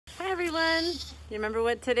everyone. You remember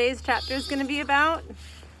what today's chapter is going to be about?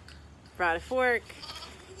 Brought a fork.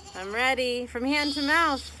 I'm ready. From Hand to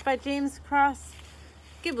Mouth by James Cross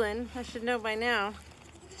Giblin. I should know by now.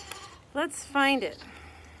 Let's find it.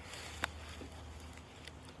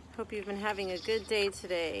 Hope you've been having a good day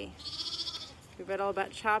today. We read all about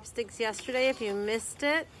chopsticks yesterday. If you missed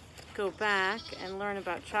it, go back and learn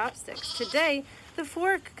about chopsticks. Today, the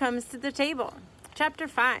fork comes to the table. Chapter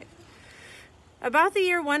 5. About the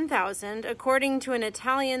year 1000, according to an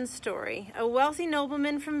Italian story, a wealthy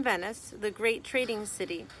nobleman from Venice, the great trading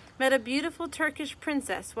city, met a beautiful Turkish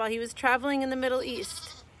princess while he was traveling in the Middle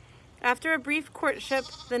East. After a brief courtship,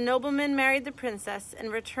 the nobleman married the princess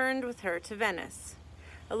and returned with her to Venice.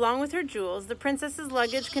 Along with her jewels, the princess's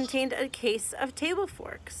luggage contained a case of table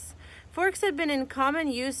forks. Forks had been in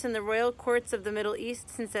common use in the royal courts of the Middle East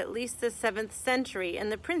since at least the 7th century,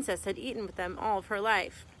 and the princess had eaten with them all of her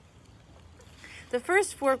life. The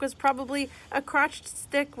first fork was probably a crotched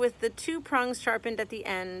stick with the 2 prongs sharpened at the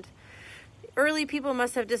end. Early people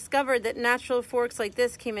must have discovered that natural forks like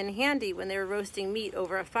this came in handy when they were roasting meat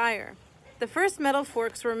over a fire. The first metal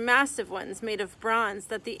forks were massive ones made of bronze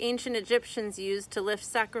that the ancient Egyptians used to lift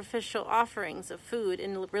sacrificial offerings of food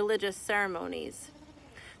in religious ceremonies.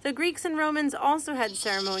 The Greeks and Romans also had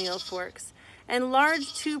ceremonial forks and large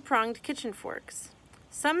 2-pronged kitchen forks.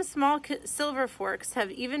 Some small silver forks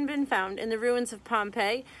have even been found in the ruins of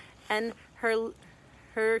Pompeii and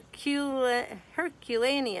Herculaneum,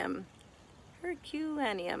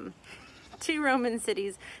 2 Roman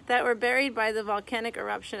cities that were buried by the volcanic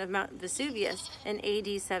eruption of Mount Vesuvius in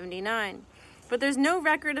AD 79. But there's no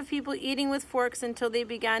record of people eating with forks until they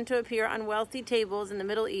began to appear on wealthy tables in the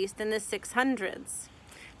Middle East in the 600s.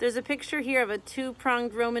 There's a picture here of a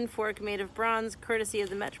 2-pronged Roman fork made of bronze, courtesy of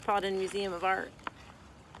the Metropolitan Museum of Art.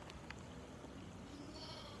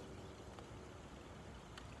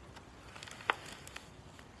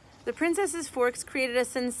 The princess's forks created a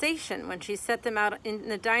sensation when she set them out in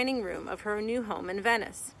the dining room of her new home in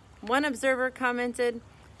Venice. One observer commented,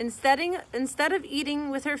 Instead of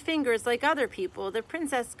eating with her fingers like other people, the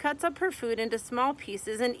princess cuts up her food into small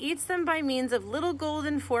pieces and eats them by means of little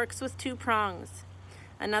golden forks with 2 prongs.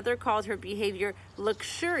 Another called her behavior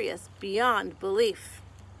luxurious beyond belief.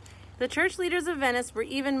 The church leaders of Venice were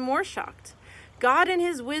even more shocked. God in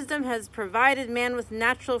his wisdom has provided man with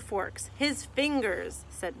natural forks, his fingers,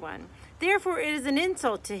 said one. Therefore it is an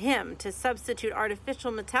insult to him to substitute artificial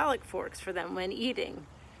metallic forks for them when eating.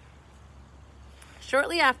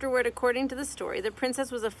 Shortly afterward, according to the story, the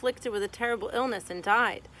princess was afflicted with a terrible illness and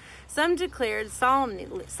died. Some declared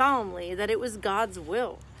solemnly that it was God's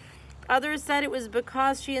will. Others said it was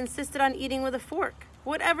because she insisted on eating with a fork.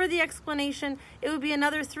 Whatever the explanation, it would be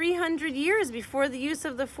another 300 years before the use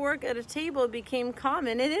of the fork at a table became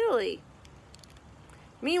common in Italy.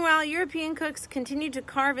 Meanwhile, European cooks continued to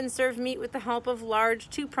carve and serve meat with the help of large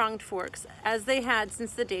 2-pronged forks, as they had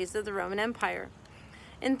since the days of the Roman Empire.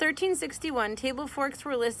 In 1361, table forks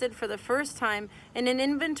were listed for the first time in an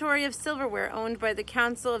inventory of silverware owned by the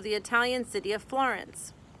Council of the Italian city of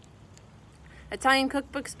Florence. Italian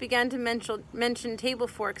cookbooks began to mention table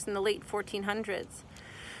forks in the late 1400s.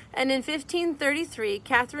 And in 1533,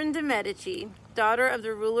 Catherine de' Medici, daughter of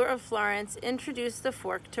the ruler of Florence, introduced the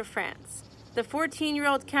fork to France. The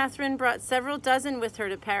 14-year-old Catherine brought several dozen with her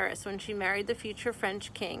to Paris when she married the future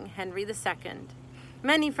French king, Henry II.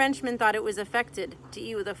 Many Frenchmen thought it was affected to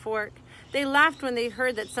eat with a fork. They laughed when they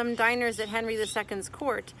heard that some diners at Henry II's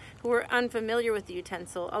court, who were unfamiliar with the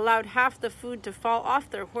utensil, allowed half the food to fall off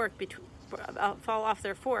their fork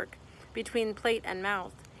between plate and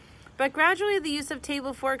mouth. But gradually the use of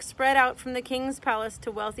table forks spread out from the king's palace to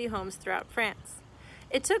wealthy homes throughout France.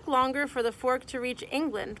 It took longer for the fork to reach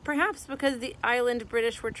England, perhaps because the island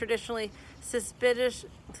British were traditionally suspicious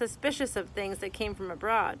of things that came from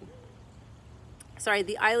abroad. Sorry,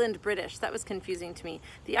 the island British, that was confusing to me.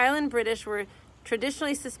 The island British were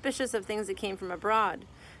traditionally suspicious of things that came from abroad.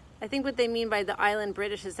 I think what they mean by the island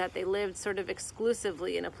British is that they lived sort of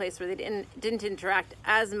exclusively in a place where they didn't interact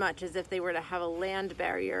as much as if they were to have a land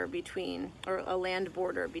barrier between, or a land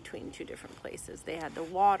border between 2 different places. They had the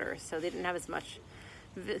water, so they didn't have as much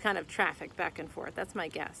kind of traffic back and forth. That's my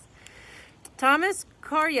guess. Thomas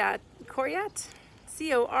Coryat,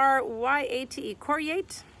 C-O-R-Y-A-T-E,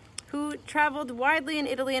 Coryat, who traveled widely in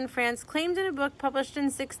Italy and France, claimed in a book published in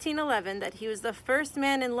 1611 that he was the first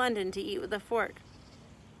man in London to eat with a fork.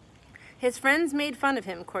 His friends made fun of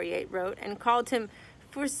him, Coryat wrote, and called him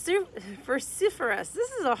vociferous.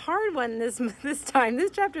 This is a hard one this time.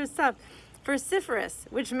 This chapter is tough. Vociferous,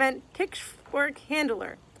 which meant pitchfork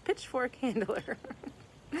handler.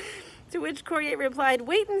 To which Courier replied,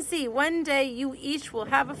 "Wait and see. One day you each will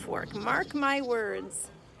have a fork. Mark my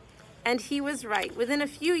words." And he was right. Within a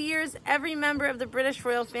few years, every member of the British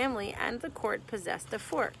royal family and the court possessed a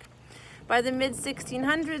fork. By the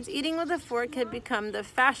mid-1600s, eating with a fork had become the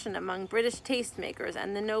fashion among British tastemakers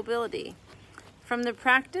and the nobility. From them,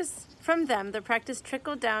 the practice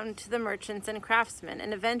trickled down to the merchants and craftsmen,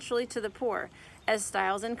 and eventually to the poor, as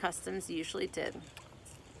styles and customs usually did.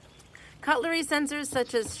 Cutlery censors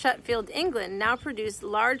such as Sheffield, England, now produce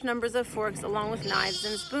large numbers of forks along with knives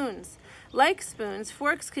and spoons. Like spoons,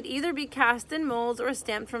 forks could either be cast in molds or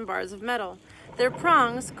stamped from bars of metal. Their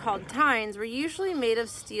prongs, called tines, were usually made of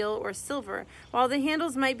steel or silver, while the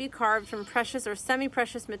handles might be carved from precious or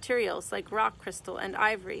semi-precious materials like rock crystal and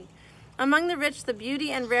ivory. Among the rich, the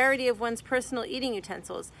beauty and rarity of one's personal eating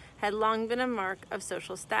utensils had long been a mark of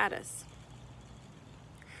social status.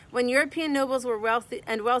 When European nobles were wealthy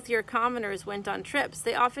and wealthier commoners went on trips,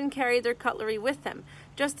 they often carried their cutlery with them,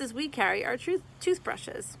 just as we carry our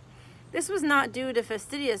toothbrushes. This was not due to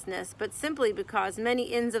fastidiousness, but simply because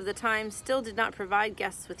many inns of the time still did not provide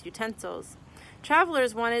guests with utensils.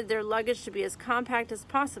 Travelers wanted their luggage to be as compact as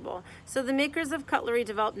possible, so the makers of cutlery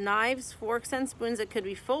developed knives, forks, and spoons that could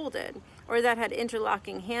be folded, or that had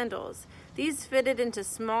interlocking handles. These fitted into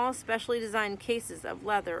small, specially designed cases of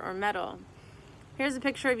leather or metal. Here's a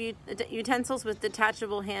picture of utensils with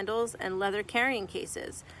detachable handles and leather carrying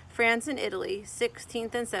cases. France and Italy,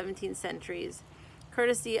 16th and 17th centuries.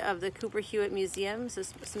 Courtesy of the Cooper Hewitt Museum,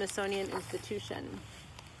 Smithsonian Institution.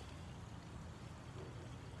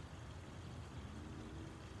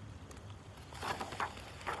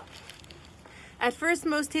 At first,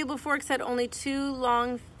 most table forks had only two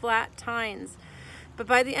long, flat tines. But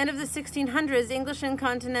by the end of the 1600s, English and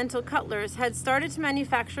continental cutlers had started to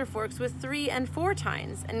manufacture forks with 3 and 4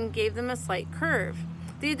 tines and gave them a slight curve.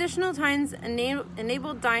 The additional tines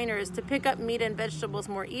enabled diners to pick up meat and vegetables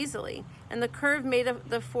more easily, and the curve made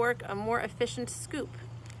the fork a more efficient scoop.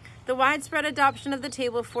 The widespread adoption of the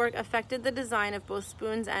table fork affected the design of both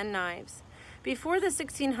spoons and knives. Before the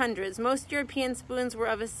 1600s, most European spoons were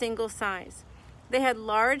of a single size. They had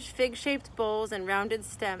large fig-shaped bowls and rounded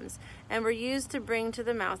stems, and were used to bring to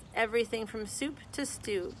the mouth everything from soup to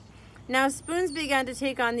stew. Now spoons began to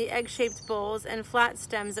take on the egg-shaped bowls and flat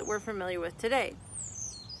stems that we're familiar with today.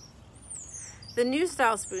 The new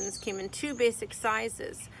style spoons came in 2 basic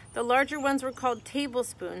sizes. The larger ones were called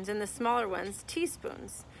tablespoons and the smaller ones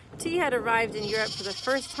teaspoons. Tea had arrived in Europe for the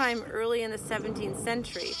first time early in the 17th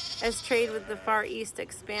century as trade with the Far East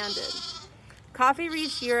expanded. Coffee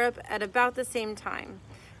reached Europe at about the same time,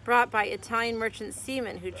 brought by Italian merchant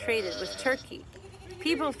seamen who traded with Turkey.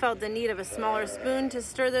 People felt the need of a smaller spoon to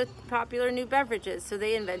stir the popular new beverages, so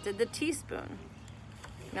they invented the teaspoon.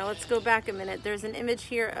 Now let's go back a minute. There's an image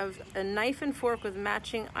here of a knife and fork with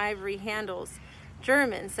matching ivory handles.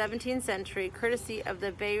 German, 17th century, courtesy of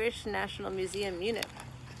the Bayerische National Museum, Munich.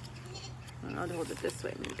 I'll hold it this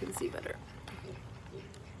way, maybe you can see better.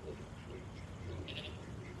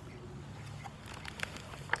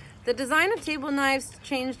 The design of table knives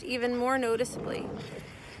changed even more noticeably.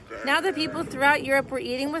 Now that people throughout Europe were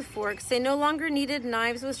eating with forks, they no longer needed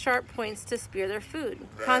knives with sharp points to spear their food.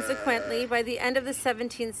 Consequently, by the end of the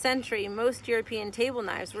 17th century, most European table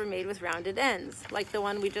knives were made with rounded ends, like the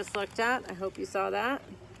one we just looked at. I hope you saw that.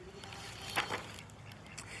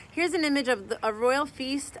 Here's an image of a royal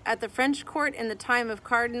feast at the French court in the time of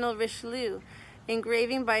Cardinal Richelieu,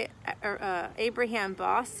 engraving by Abraham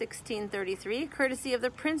Boss, 1633, courtesy of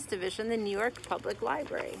the Prince Division, the New York Public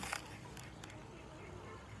Library.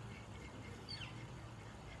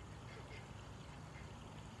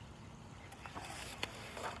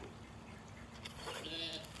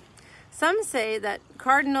 Some say that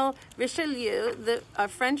Cardinal Richelieu, a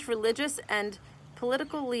French religious and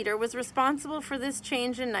political leader, was responsible for this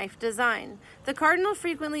change in knife design. The cardinal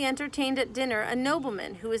frequently entertained at dinner a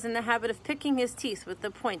nobleman who was in the habit of picking his teeth with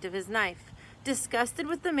the point of his knife. Disgusted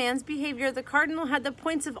with the man's behavior, the cardinal had the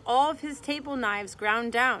points of all of his table knives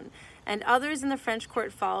ground down, and others in the French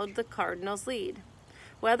court followed the cardinal's lead.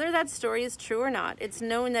 Whether that story is true or not, it's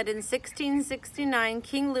known that in 1669,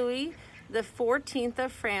 King Louis XIV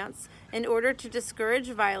of France, in order to discourage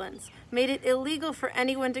violence, made it illegal for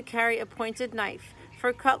anyone to carry a pointed knife,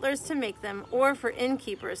 for cutlers to make them, or for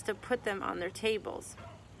innkeepers to put them on their tables.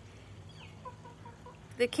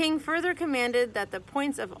 The king further commanded that the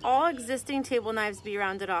points of all existing table knives be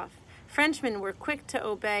rounded off. Frenchmen were quick to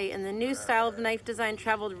obey, and the new style of knife design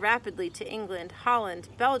traveled rapidly to England, Holland,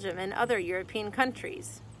 Belgium, and other European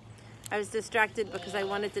countries. I was distracted because I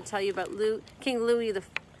wanted to tell you about King Louis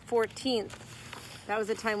XIV. That was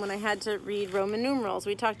a time when I had to read Roman numerals.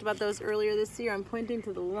 We talked about those earlier this year. I'm pointing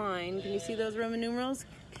to the line. Can you see those Roman numerals?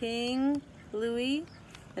 King Louis,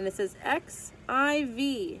 and it says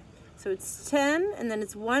XIV. So it's 10, and then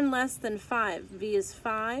it's 1 less than 5. V is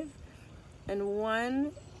 5, and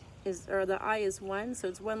 1 is, or the I is 1, so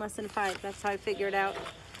it's 1 less than 5. That's how I figured out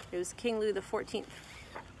it was King Louis XIV.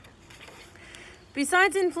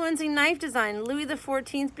 Besides influencing knife design, Louis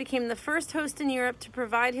XIV became the first host in Europe to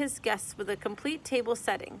provide his guests with a complete table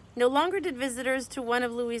setting. No longer did visitors to one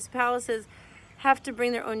of Louis's palaces have to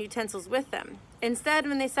bring their own utensils with them. Instead,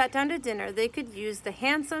 when they sat down to dinner, they could use the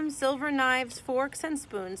handsome silver knives, forks, and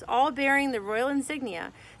spoons, all bearing the royal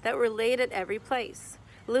insignia that were laid at every place.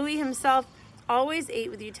 Louis himself always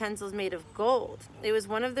ate with utensils made of gold. It was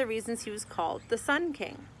one of the reasons he was called the Sun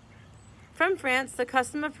King. From France, the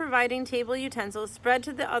custom of providing table utensils spread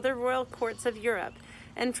to the other royal courts of Europe,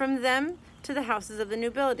 and from them to the houses of the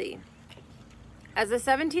nobility. As the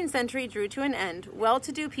 17th century drew to an end,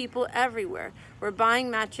 well-to-do people everywhere were buying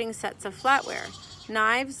matching sets of flatware,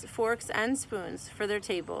 knives, forks, and spoons for their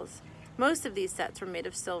tables. Most of these sets were made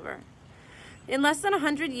of silver. In less than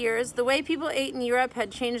 100 years, the way people ate in Europe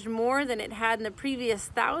had changed more than it had in the previous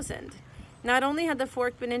 1,000. Not only had the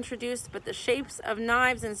fork been introduced, but the shapes of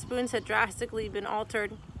knives and spoons had drastically been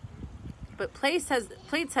altered. But plates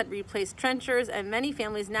had replaced trenchers, and many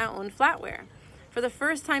families now owned flatware. For the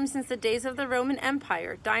first time since the days of the Roman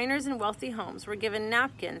Empire, diners in wealthy homes were given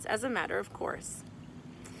napkins as a matter of course.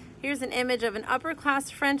 Here's an image of an upper-class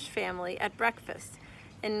French family at breakfast,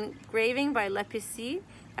 engraving by Lepissy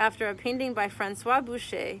after a painting by François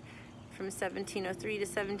Boucher from 1703 to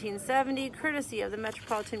 1770, courtesy of the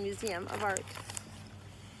Metropolitan Museum of Art.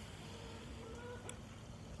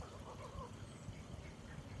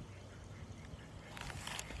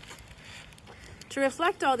 To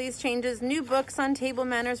reflect all these changes, new books on table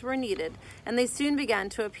manners were needed, and they soon began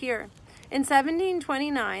to appear. In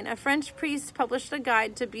 1729, a French priest published a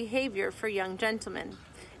guide to behavior for young gentlemen.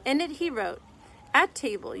 In it he wrote, "At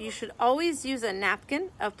table, you should always use a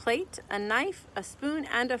napkin, a plate, a knife, a spoon,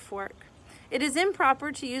 and a fork. It is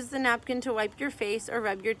improper to use the napkin to wipe your face or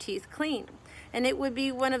rub your teeth clean, and it would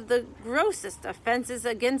be one of the grossest offenses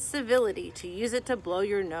against civility to use it to blow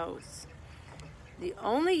your nose. The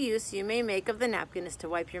only use you may make of the napkin is to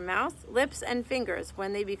wipe your mouth, lips, and fingers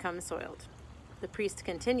when they become soiled." The priest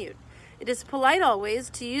continued, "It is polite always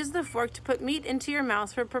to use the fork to put meat into your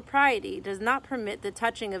mouth, for propriety does not permit the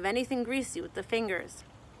touching of anything greasy with the fingers."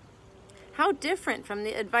 How different from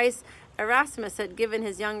the advice Erasmus had given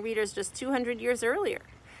his young readers just 200 years earlier.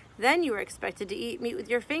 Then you were expected to eat meat with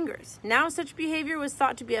your fingers. Now such behavior was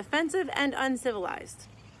thought to be offensive and uncivilized.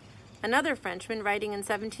 Another Frenchman, writing in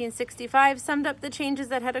 1765, summed up the changes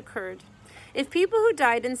that had occurred. "If people who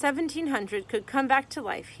died in 1700 could come back to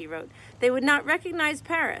life," he wrote, "they would not recognize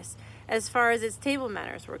Paris as far as its table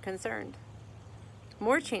manners were concerned."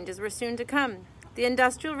 More changes were soon to come. The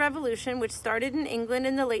Industrial Revolution, which started in England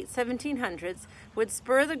in the late 1700s, would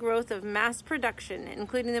spur the growth of mass production,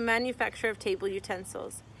 including the manufacture of table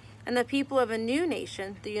utensils. And the people of a new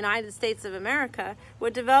nation, the United States of America,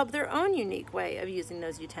 would develop their own unique way of using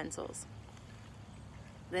those utensils.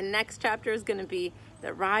 The next chapter is going to be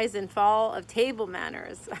the rise and fall of table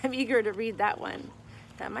manners. I'm eager to read that one.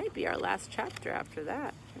 That might be our last chapter after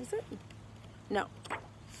that. Is it? No.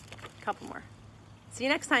 A couple more. See you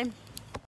next time.